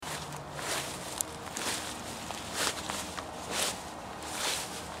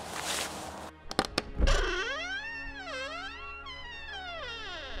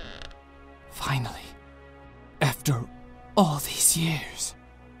Finally, after all these years,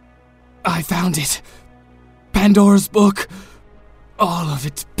 I found it. Pandora's book. All of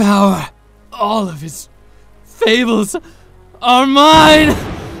its power, all of its fables are mine!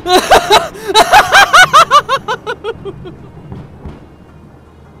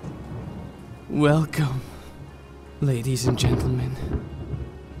 Welcome, ladies and gentlemen,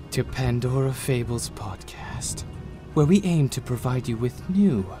 to Pandora Fables Podcast, where we aim to provide you with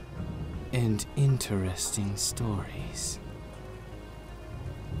new and interesting stories.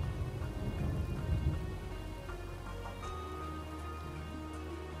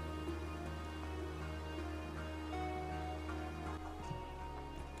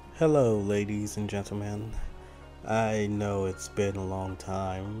 Hello, ladies and gentlemen. I know it's been a long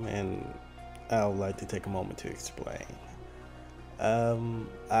time, and I would like to take a moment to explain.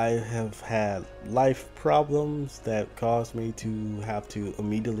 I have had life problems that caused me to have to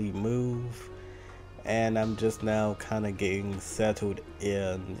immediately move, and I'm just now kind of getting settled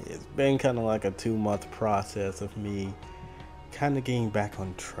in. It's been kind of like a 2-month process of me kind of getting back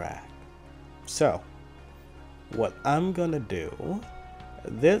on track. So, what I'm gonna do,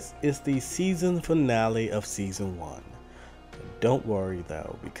 this is the season finale of season 1. Don't worry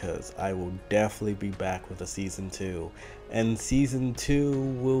though, because I will definitely be back with a season 2, and season 2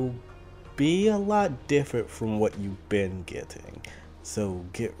 will be a lot different from what you've been getting, so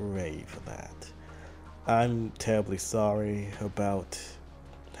get ready for that. I'm terribly sorry about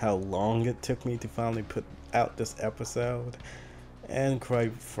how long it took me to finally put out this episode, and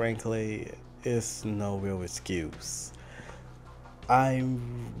quite frankly, it's no real excuse. I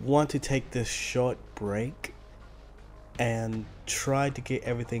want to take this short break and try to get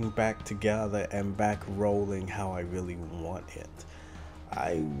everything back together and back rolling how I really want it.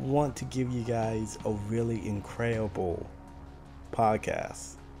 I want to give you guys a really incredible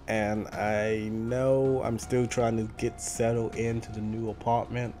podcast, and I know I'm still trying to get settled into the new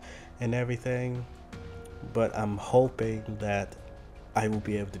apartment and everything, but I'm hoping that I will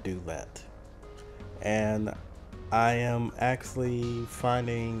be able to do that. And I am actually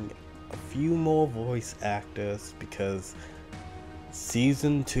finding a few more voice actors because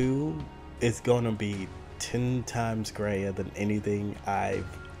season 2 is gonna be 10 times greater than anything I've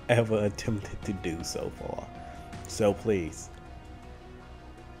ever attempted to do so far. So please,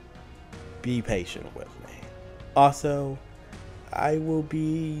 be patient with me. Also, I will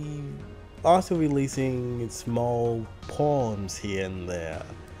be releasing small poems here and there.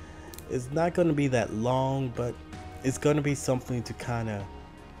 It's not gonna be that long, but it's going to be something to kind of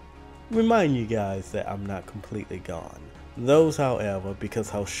remind you guys that I'm not completely gone. Those, however, because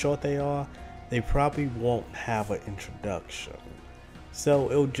how short they are, they probably won't have an introduction.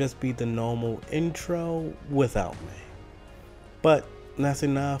 So it'll just be the normal intro without me. But that's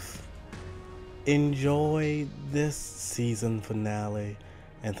enough. Enjoy this season finale,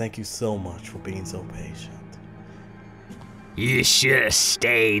 and thank you so much for being so patient. You should have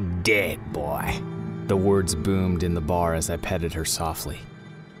stayed dead, boy. The words boomed in the bar as I petted her softly.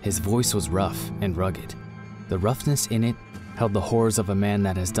 His voice was rough and rugged. The roughness in it held the horrors of a man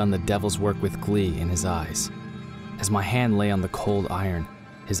that has done the devil's work with glee in his eyes. As my hand lay on the cold iron,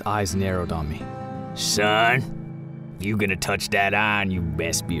 his eyes narrowed on me. Son, if you gonna touch that iron, you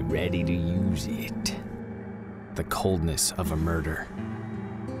best be ready to use it. The coldness of a murder.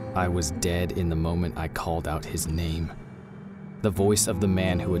 I was dead in the moment I called out his name. The voice of the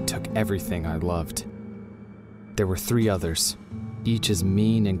man who had took everything I loved. There were 3 others, each as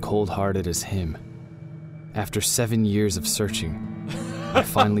mean and cold-hearted as him. After 7 years of searching, I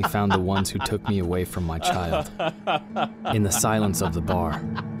finally found the ones who took me away from my child. In the silence of the bar,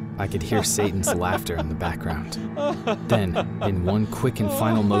 I could hear Satan's laughter in the background. Then, in one quick and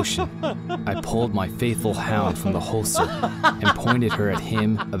final motion, I pulled my faithful hound from the holster and pointed her at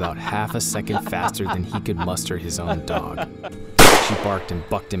him about half a second faster than he could muster his own dog. She barked and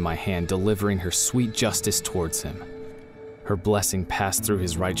bucked in my hand, delivering her sweet justice towards him. Her blessing passed through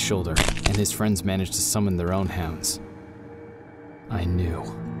his right shoulder, and his friends managed to summon their own hounds. I knew,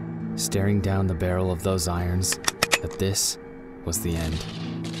 staring down the barrel of those irons, that this was the end.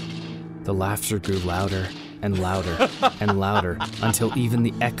 The laughter grew louder and louder and louder until even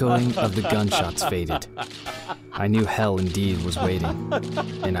the echoing of the gunshots faded. I knew hell indeed was waiting,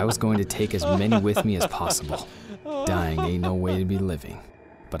 and I was going to take as many with me as possible. Dying ain't no way to be living,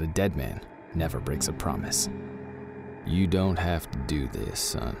 but a dead man never breaks a promise. You don't have to do this,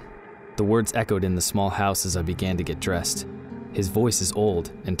 son. The words echoed in the small house as I began to get dressed. His voice is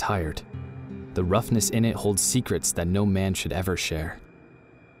old and tired. The roughness in it holds secrets that no man should ever share.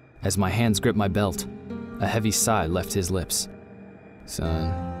 As my hands gripped my belt, a heavy sigh left his lips.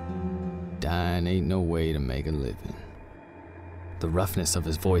 Son, Dying ain't no way to make a living. The roughness of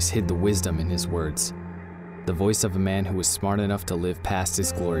his voice hid the wisdom in his words. The voice of a man who was smart enough to live past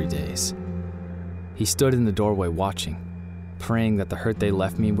his glory days. He stood in the doorway watching, praying that the hurt they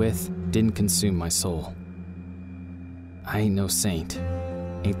left me with didn't consume my soul. I ain't no saint,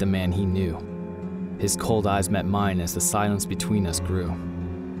 ain't the man he knew. His cold eyes met mine as the silence between us grew.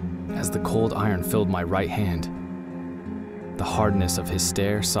 As the cold iron filled my right hand, the hardness of his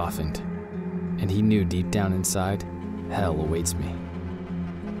stare softened, and he knew deep down inside, hell awaits me.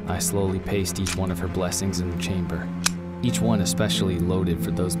 I slowly paced each one of her blessings in the chamber, each one especially loaded for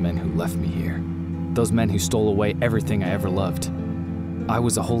those men who left me here, those men who stole away everything I ever loved. I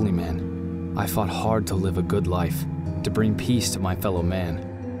was a holy man. I fought hard to live a good life, to bring peace to my fellow man.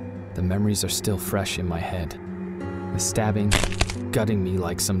 The memories are still fresh in my head. The stabbing, gutting me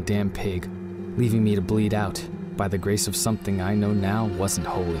like some damn pig, leaving me to bleed out. By the grace of something I know now wasn't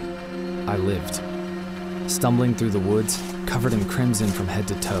holy. I lived. Stumbling through the woods, covered in crimson from head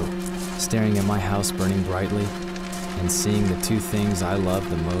to toe, staring at my house burning brightly, and seeing the two things I loved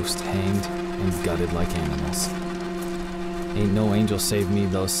the most hanged and gutted like animals. Ain't no angel saved me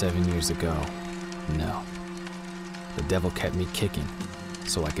those 7 years ago. No. The devil kept me kicking,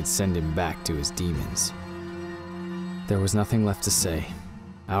 so I could send him back to his demons. There was nothing left to say.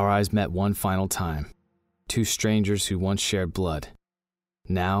 Our eyes met one final time. Two strangers who once shared blood.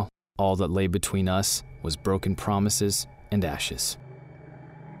 Now, all that lay between us was broken promises and ashes.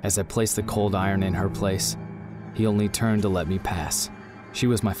 As I placed the cold iron in her place, he only turned to let me pass. She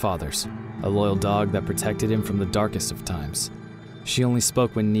was my father's, a loyal dog that protected him from the darkest of times. She only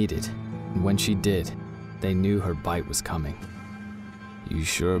spoke when needed, and when she did, they knew her bite was coming. "You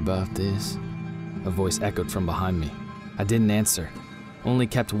sure about this?" A voice echoed from behind me. I didn't answer, only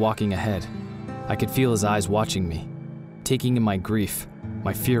kept walking ahead. I could feel his eyes watching me, taking in my grief,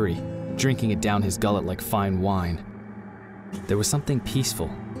 my fury, drinking it down his gullet like fine wine. There was something peaceful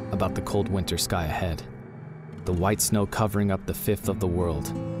about the cold winter sky ahead, the white snow covering up the fifth of the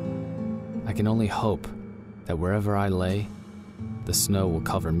world. I can only hope that wherever I lay, the snow will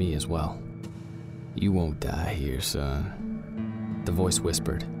cover me as well. "You won't die here, son," the voice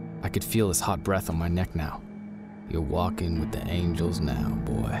whispered. I could feel his hot breath on my neck now. "You're walking with the angels now,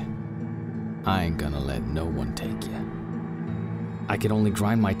 boy. I ain't gonna let no one take you." I could only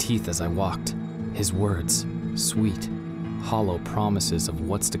grind my teeth as I walked. His words, sweet, hollow promises of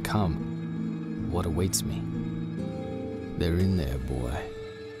what's to come, what awaits me. "They're in there, boy,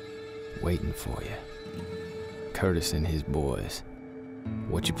 waiting for you. Curtis and his boys.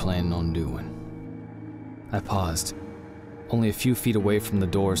 What you planning on doing?" I paused, only a few feet away from the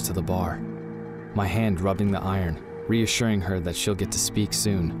doors to the bar, my hand rubbing the iron, reassuring her that she'll get to speak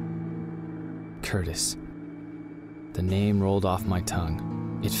soon. Curtis. The name rolled off my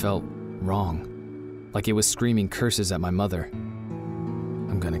tongue. It felt wrong, like it was screaming curses at my mother.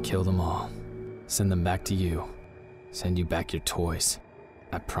 "I'm gonna kill them all. Send them back to you. Send you back your toys.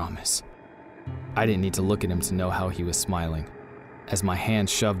 I promise." I didn't need to look at him to know how he was smiling. As my hand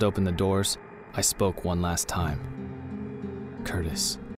shoved open the doors, I spoke one last time. "Curtis,